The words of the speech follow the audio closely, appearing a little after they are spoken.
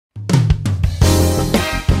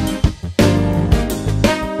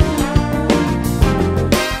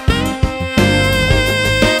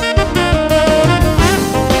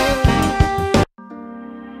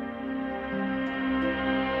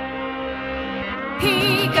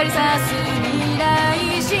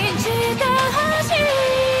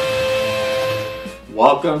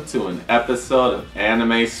Welcome to an episode of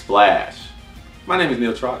Anime Splash. My name is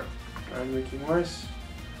Neil Trotter. I'm Ricky Morris.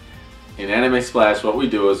 In Anime Splash, what we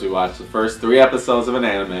do is we watch the first 3 episodes of an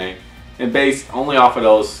anime, and based only off of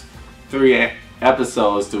those 3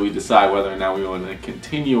 episodes do we decide whether or not we want to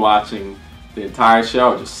continue watching the entire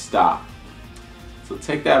show or just stop. So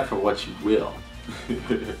take that for what you will.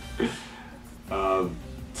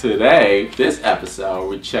 Today, this episode,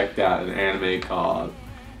 we checked out an anime called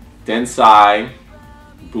Dansai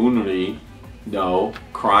Bunrai no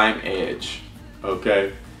Crime Edge.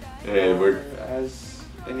 Okay? And we're as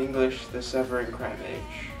in English, the Severing Crime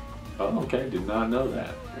Age. Oh, okay. Did not know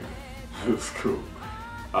that. It was cool.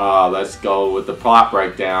 Let's go with the plot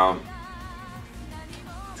breakdown.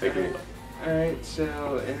 Take a look. Alright,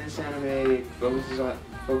 so in this anime, it focuses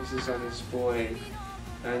on this boy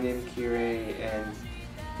named Kirei, and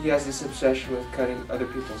he has this obsession with cutting other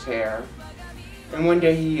people's hair. And one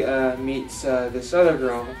day he meets this other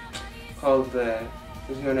girl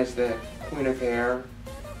who's known as the Queen of Hair,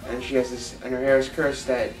 and she has this, and her hair is cursed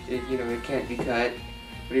that it can't be cut.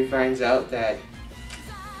 But he finds out that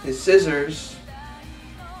his scissors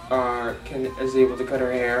is able to cut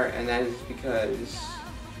her hair, and that is because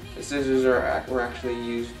the scissors were actually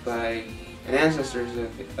used by an ancestor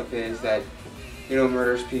of his that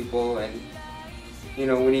murders people. And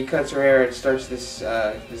when he cuts her hair, it starts this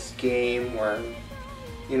game where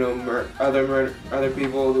other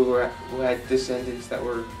people who had descendants that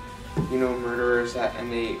were murderers,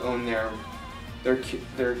 and they own their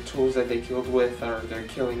tools that they killed with, or their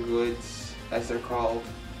killing goods as they're called.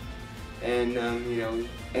 And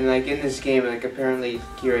and like in this game, like apparently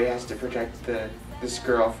Kirei has to protect this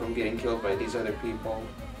girl from getting killed by these other people,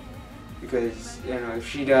 because if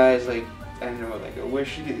she dies, like I don't know, like a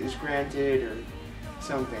wish is granted or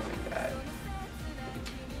something like that.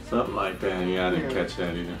 Something like that. Yeah, I didn't catch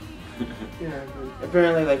that either. Yeah, but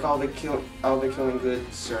apparently, like all the killing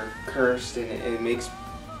goods are cursed, and it makes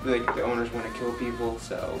like the owners want to kill people.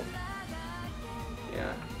 So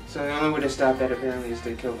yeah. So the only way to stop that apparently is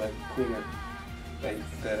to kill the Queen of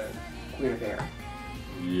Hair.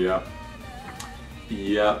 Yep.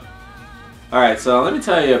 Yep. Alright, so let me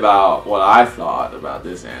tell you about what I thought about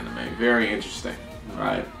this anime. Very interesting,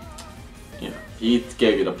 right? He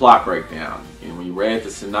gave you the plot breakdown, and we read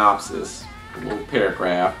the synopsis, a little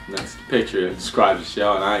paragraph, and that's the picture that describes the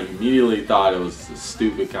show, and I immediately thought it was a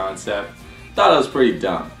stupid concept. Thought it was pretty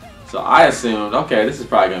dumb. So I assumed, okay, this is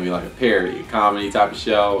probably going to be like a parody, a comedy type of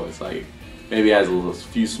show. It's like, maybe it has a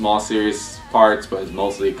few small serious parts, but it's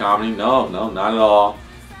mostly a comedy. No, not at all.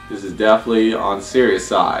 This is definitely on the serious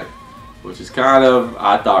side, which is kind of,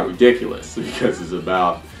 I thought, ridiculous, because it's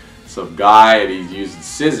about some guy and he's using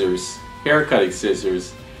scissors, hair cutting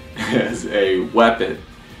scissors, as a weapon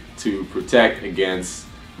to protect against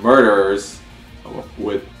murderers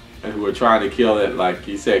who are trying to kill it, like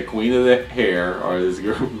he said, Queen of the Hair, or this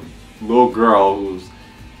little girl whose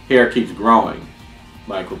hair keeps growing,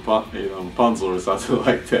 like Rapunzel or something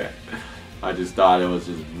like that. I just thought it was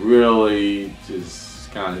just really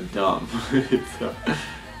just kind of dumb.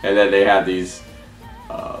 And then they have these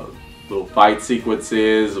little fight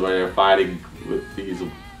sequences where they're fighting with these,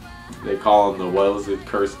 they call them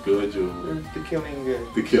cursed goods, or the killing goods.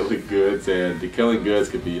 The killing goods, and the killing goods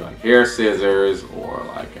could be like hair scissors or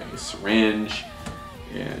like a syringe,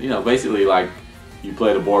 and basically like you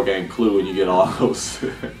play the board game Clue and you get all those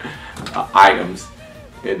items,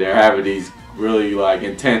 and they're having these really like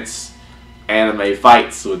intense anime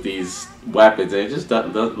fights with these weapons, and it just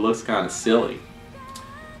looks kind of silly.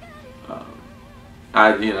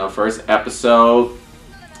 First episode,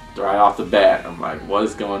 right off the bat, I'm like, what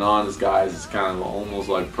is going on? This guy is kind of almost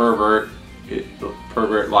like pervert-like.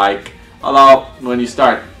 Although, when you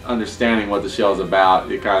start understanding what the show's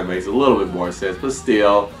about, it kind of makes a little bit more sense. But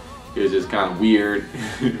still, it was just kind of weird,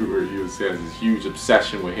 where he has this huge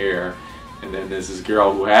obsession with hair. And then there's this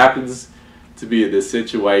girl who happens to be in this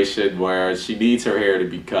situation where she needs her hair to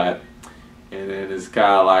be cut. And then it's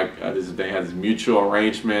kind of like, they have this mutual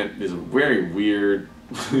arrangement. It's very weird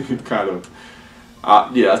kind of...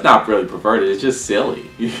 it's not really perverted, it's just silly.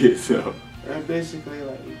 So basically,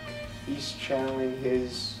 like, he's channeling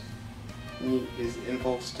his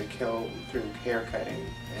impulse to kill through hair cutting,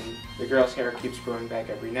 and the girl's hair keeps growing back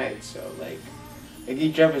every night. So like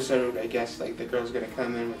each episode, I guess, like the girl's gonna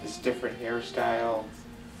come in with this different hairstyle.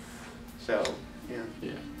 So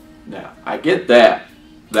yeah. Now I get that.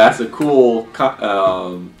 That's a cool,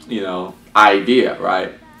 idea,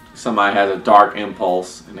 right? Somebody has a dark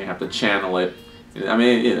impulse and they have to channel it. I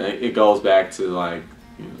mean, it goes back to like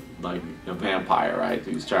like a vampire, right?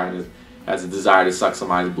 Who's has a desire to suck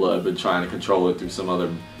somebody's blood, but trying to control it through some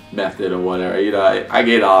other method or whatever. You know, I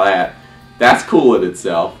get all that. That's cool in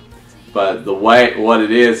itself, but what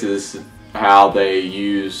it is how they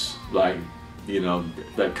use, like, you know,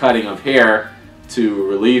 the cutting of hair to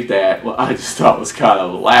relieve that. Well, I just thought was kind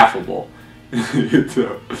of laughable. It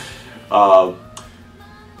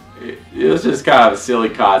was just kind of a silly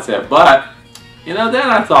concept, but you know, then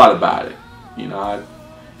I thought about it. You know, I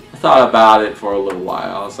thought about it for a little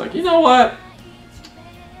while. I was like, you know what?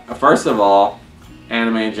 First of all,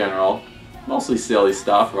 anime in general, mostly silly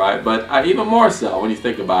stuff, right? But even more so when you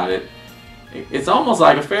think about it, it's almost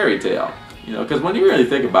like a fairy tale. You know, because when you really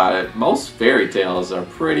think about it, most fairy tales are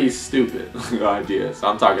pretty stupid ideas.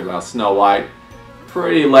 I'm talking about Snow White,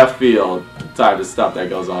 pretty left field type of stuff that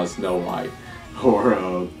goes on in Snow White,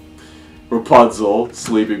 or Rapunzel,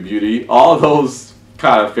 Sleeping Beauty, all those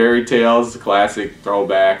kind of fairy tales, classic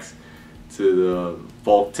throwbacks to the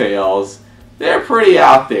folk tales. They're pretty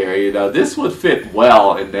out there, you know. This would fit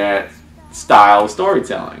well in that style of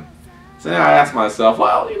storytelling. So then I asked myself,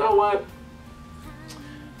 well, you know what?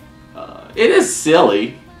 It is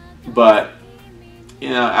silly, but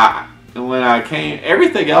you know,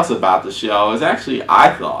 everything else about the show is actually,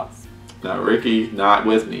 I thought, now Ricky not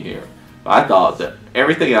with me here, but I thought that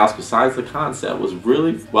everything else besides the concept was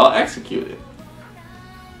really well executed.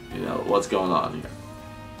 You know, what's going on here?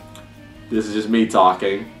 This is just me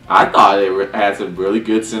talking. I thought it had some really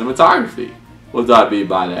good cinematography. What do I mean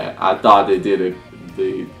by that? I thought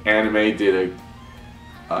the anime did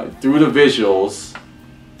through the visuals,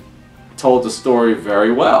 told the story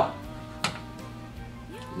very well.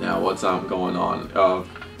 Now, what's going on?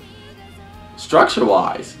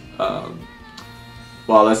 Structure-wise,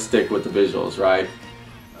 well, let's stick with the visuals, right?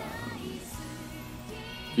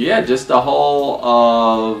 Yeah, just the whole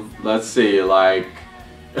of, let's see, like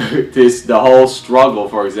the whole struggle,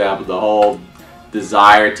 for example, the whole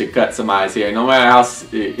desire to cut somebody's hair. No matter how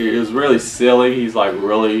it was really silly, he's like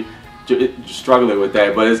really struggling with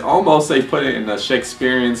that, but it's almost, they put it in a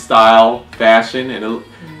Shakespearean style fashion, and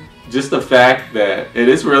just the fact that it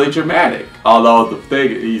is really dramatic, although the thing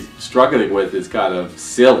he's struggling with is kind of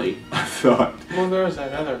silly, I thought. Well, there was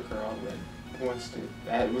that other girl that wants to,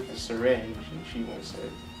 with the syringe, and she wants to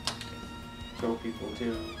kill people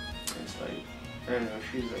too. It's like, I don't know,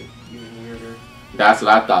 she's like even weirder. That's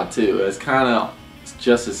what I thought too. It's kind of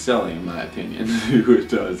just as silly in my opinion, which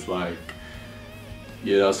does, like,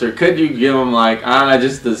 you know, so could you give him, like, I don't know,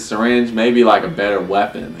 just the syringe, maybe like a better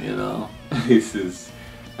weapon, you know? It's just,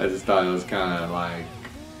 I just thought it was kind of like,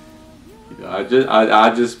 you know, I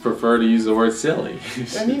just prefer to use the word silly.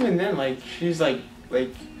 And even then, like, she's like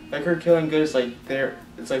her killing good is like there.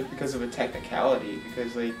 It's like because of a technicality,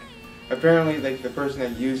 because like apparently like the person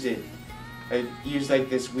that used it, like used like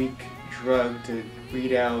this weak drug to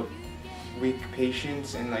weed out weak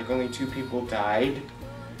patients, and like only 2 people died.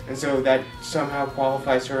 And so that somehow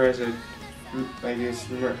qualifies her as a, like, this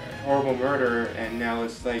horrible murderer, and now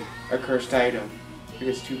it's like a cursed item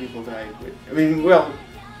because 2 people died. I mean, well,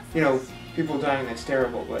 you know, people dying, that's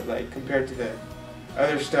terrible, but like compared to the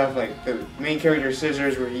other stuff, like the main character's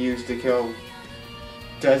scissors were used to kill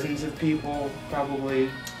dozens of people, probably.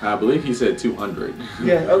 I believe he said 200.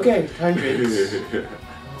 Yeah, okay, hundreds.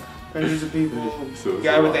 Hundreds of people. So the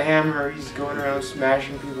guy with the hammer, he's going around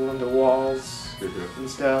smashing people into walls and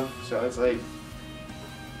stuff. So it's like,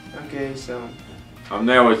 okay, so I'm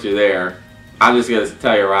there with you there. I'm just gonna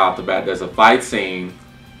tell you right off the bat. There's a fight scene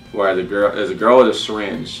where there's a girl with a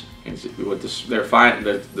syringe, and they're fighting.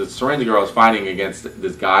 The syringe girl is fighting against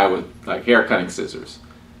this guy with like hair cutting scissors.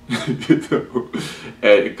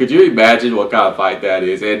 And could you imagine what kind of fight that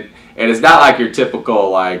is? And it's not like your typical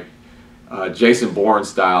like Jason Bourne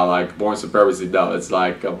style, like Bourne Supremacy. No, it's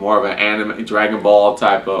like more of an anime Dragon Ball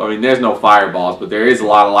type of. I mean, there's no fireballs, but there is a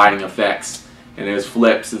lot of lighting effects, and there's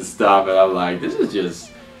flips and stuff. And I'm like, this is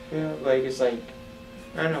just. Yeah, like it's like,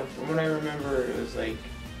 I don't know. From what I remember, it was like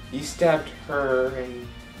he stabbed her, and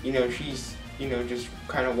you know she's just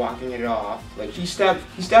kind of walking it off. Like he stabbed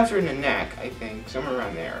her in the neck, I think, somewhere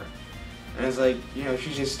around there. And it's like,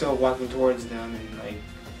 she's just still walking towards them, and like,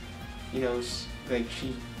 like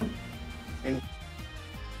she. And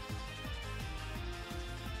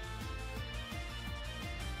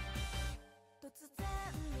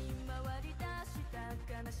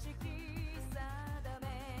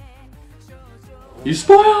you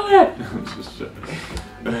spoiled it!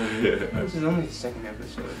 this is only the second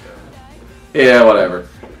episode, though. Yeah, whatever.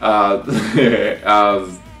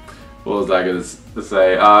 What was I going to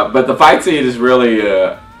say? But the fight scene is really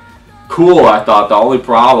cool. I thought the only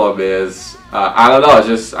problem is I don't know.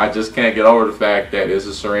 I just can't get over the fact that it's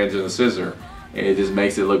a syringe and a scissor, and it just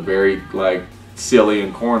makes it look very like silly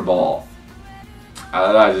and cornball. I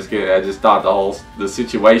don't know. I just thought the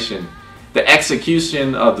situation, the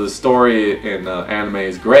execution of the story in anime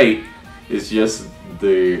is great. It's just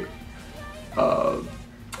the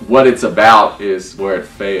what it's about is where it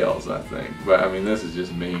fails, I think. But I mean, this is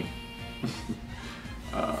just me.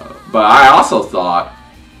 But I also thought,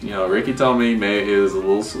 Ricky told me maybe it was a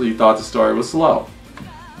little. He thought the story was slow,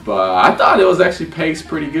 but I thought it was actually paced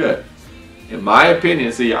pretty good. In my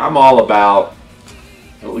opinion, see, I'm all about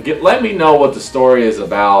let me know what the story is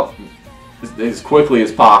about as quickly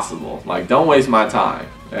as possible. Like, don't waste my time.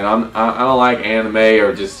 And I don't like anime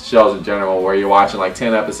or just shows in general where you're watching like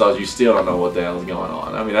 10 episodes, you still don't know what the hell is going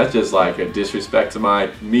on. I mean, that's just like a disrespect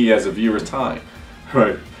to me as a viewer's time,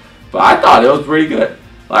 right? But I thought it was pretty good.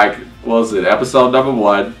 Like, what was it? Episode number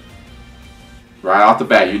 1. Right off the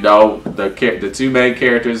bat, the two main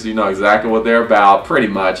characters, you know exactly what they're about, pretty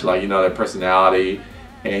much, like, their personality,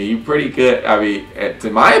 and you pretty good. I mean,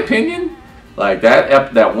 in my opinion, like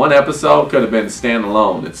that one episode could have been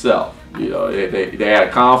standalone itself. They had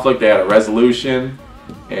a conflict, they had a resolution,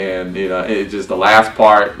 and it just the last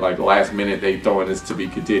part, like the last minute, they throw in this to be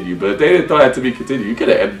continued. But if they didn't throw that to be continued, you could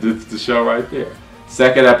have ended the show right there.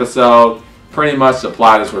 Second episode, pretty much the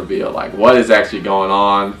plot is revealed. Like, what is actually going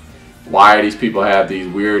on? Why are these people have these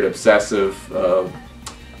weird obsessive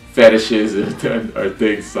fetishes or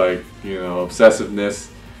things like obsessiveness?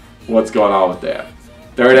 What's going on with that?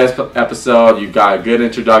 Third episode, you got a good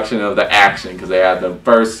introduction of the action because they had the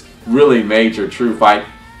first really major true fight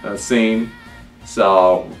scene.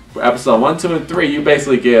 So episode 1, 2, and 3, you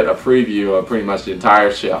basically get a preview of pretty much the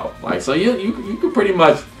entire show. Like, so you can pretty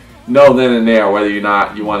much know then and there whether you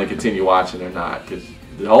want to continue watching or not, because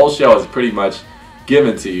the whole show is pretty much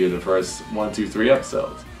given to you in the first 1, 2, 3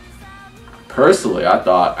 episodes. Personally, I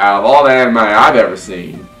thought out of all the anime I've ever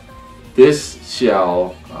seen, this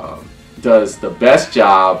show does the best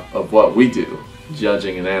job of what we do,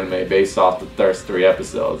 judging an anime based off the first 3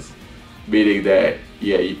 episodes. Meaning that,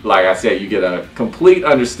 like I said, you get a complete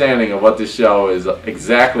understanding of what this show is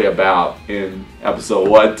exactly about in episode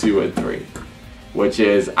 1, 2, and 3. Which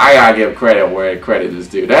is, I gotta give credit where credit is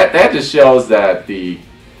due. That just shows that the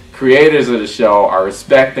creators of the show are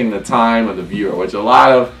respecting the time of the viewer, which a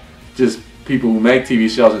lot of just people who make TV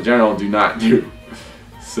shows in general do not do.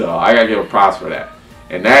 So I gotta give a props for that.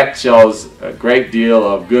 And that shows a great deal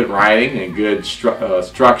of good writing and good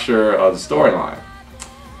structure of the storyline.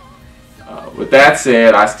 With that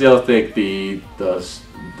said, I still think the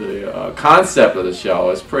concept of the show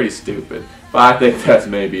is pretty stupid, but I think that's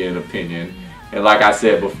maybe an opinion. And like I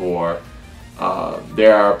said before,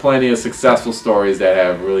 there are plenty of successful stories that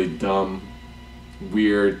have really dumb,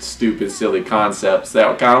 weird, stupid, silly concepts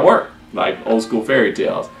that kind of work, like old school fairy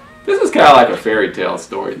tales. This is kind of like a fairy tale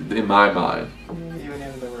story in my mind. You even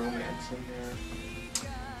have the romance in there.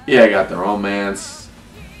 Yeah, I got the romance.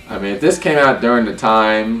 I mean, if this came out during the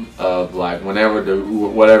time of like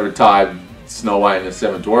whatever time Snow White and the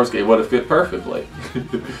Seven Dwarfs came, it would have fit perfectly.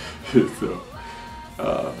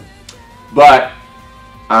 But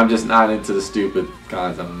I'm just not into the stupid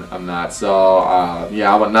kinds. I'm not. So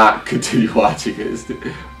yeah, I would not continue watching it.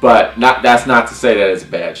 But that's not to say that it's a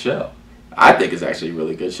bad show. I think it's actually a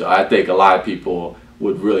really good show. I think a lot of people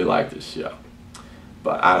would really like this show.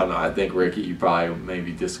 But I don't know. I think, Ricky, you probably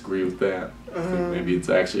maybe disagree with that. I think maybe it's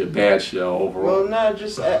actually a bad show overall. Well, no,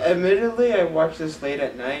 just admittedly, I watched this late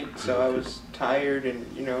at night, so I was tired, and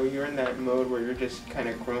you're in that mode where you're just kind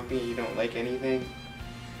of grumpy and you don't like anything.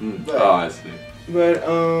 But, oh, I see. But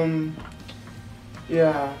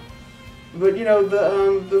yeah. But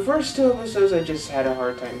the first 2 episodes I just had a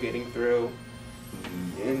hard time getting through.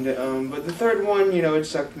 And but the third one, it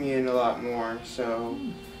sucked me in a lot more. So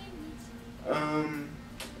I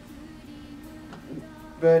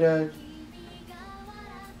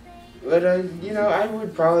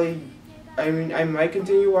would probably, I might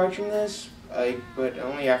continue watching this, but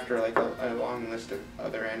only after a long list of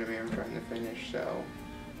other anime I'm trying to finish. So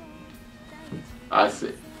I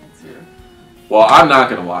see. yeah. Well, I'm not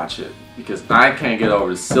going to watch it because I can't get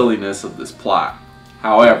over the silliness of this plot.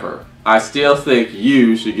 However, I still think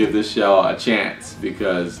you should give this show a chance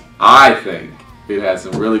because I think it has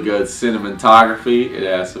some really good cinematography. It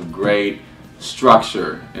has some great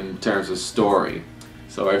structure in terms of story.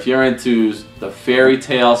 So if you're into the fairy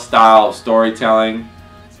tale style of storytelling,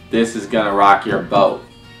 this is going to rock your boat.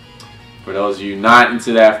 For those of you not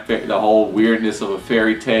into the whole weirdness of a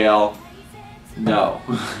fairy tale, no.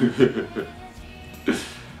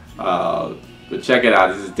 But check it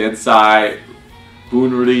out. This is Dansai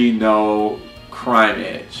Bunrai no Crime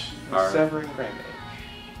Edge. Alright. Severing Crime Edge.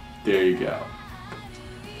 There you go.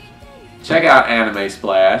 Check out Anime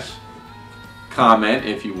Splash. Comment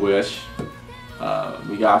if you wish.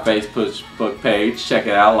 We got a Facebook page. Check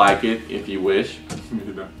it out. Like it if you wish.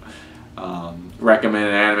 Recommend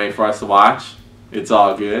an anime for us to watch. It's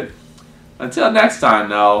all good. Until next time,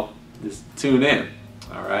 though, just tune in.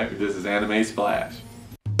 Alright? This is Anime Splash.